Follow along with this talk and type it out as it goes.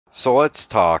So let's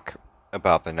talk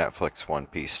about the Netflix One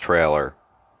Piece trailer.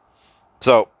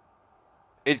 So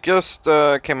it just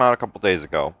came out a couple days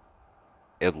ago.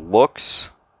 It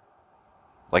looks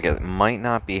like it might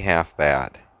not be half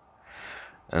bad,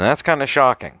 and that's kind of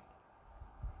shocking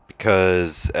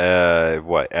because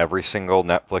every single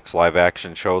Netflix live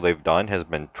action show they've done has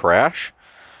been trash.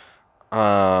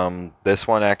 This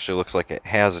one actually looks like it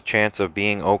has a chance of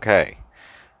being okay.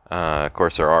 Of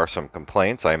course, there are some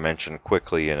complaints. I mentioned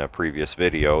quickly in a previous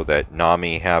video that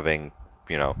Nami having,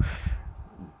 you know,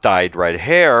 dyed red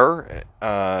hair,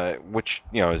 which,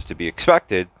 is to be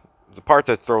expected. The part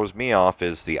that throws me off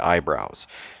is the eyebrows.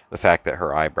 The fact that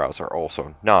her eyebrows are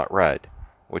also not red,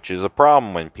 which is a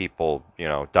problem when people,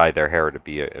 dye their hair to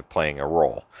be playing a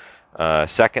role.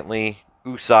 Secondly,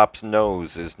 Usopp's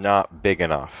nose is not big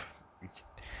enough.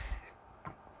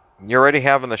 You're already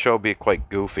having the show be quite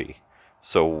goofy.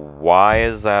 So why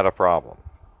is that a problem?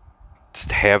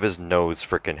 Just have his nose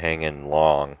freaking hanging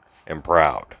long and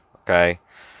proud, okay?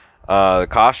 The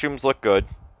costumes look good.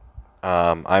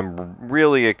 I'm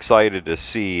really excited to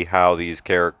see how these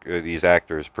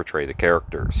actors portray the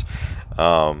characters.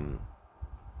 Um,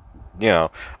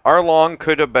 Arlong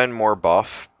could have been more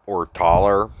buff or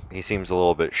taller. He seems a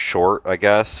little bit short, I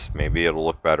guess. Maybe it'll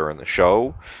look better in the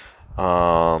show.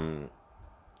 Um,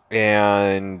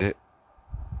 and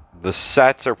the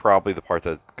sets are probably the part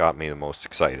that got me the most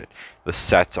excited. The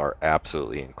sets are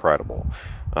absolutely incredible.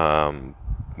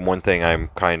 One thing I'm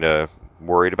kind of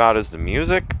worried about is the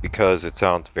music because it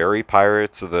sounds very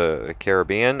Pirates of the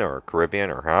Caribbean or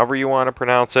however you want to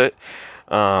pronounce it.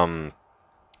 Um,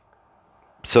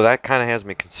 so that kind of has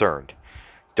me concerned.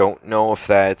 Don't know if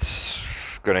that's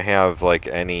going to have like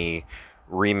any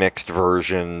remixed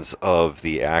versions of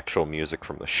the actual music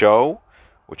from the show,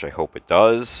 which I hope it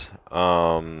does.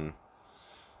 And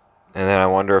then I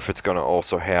wonder if it's going to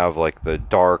also have like the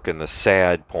dark and the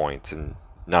sad points and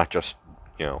not just,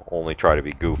 only try to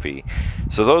be goofy.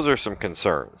 So those are some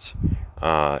concerns.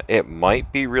 It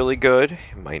might be really good,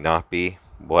 it might not be.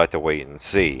 We'll have to wait and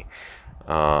see.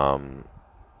 Um,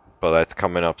 but that's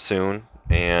coming up soon,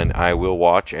 and I will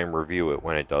watch and review it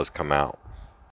when it does come out.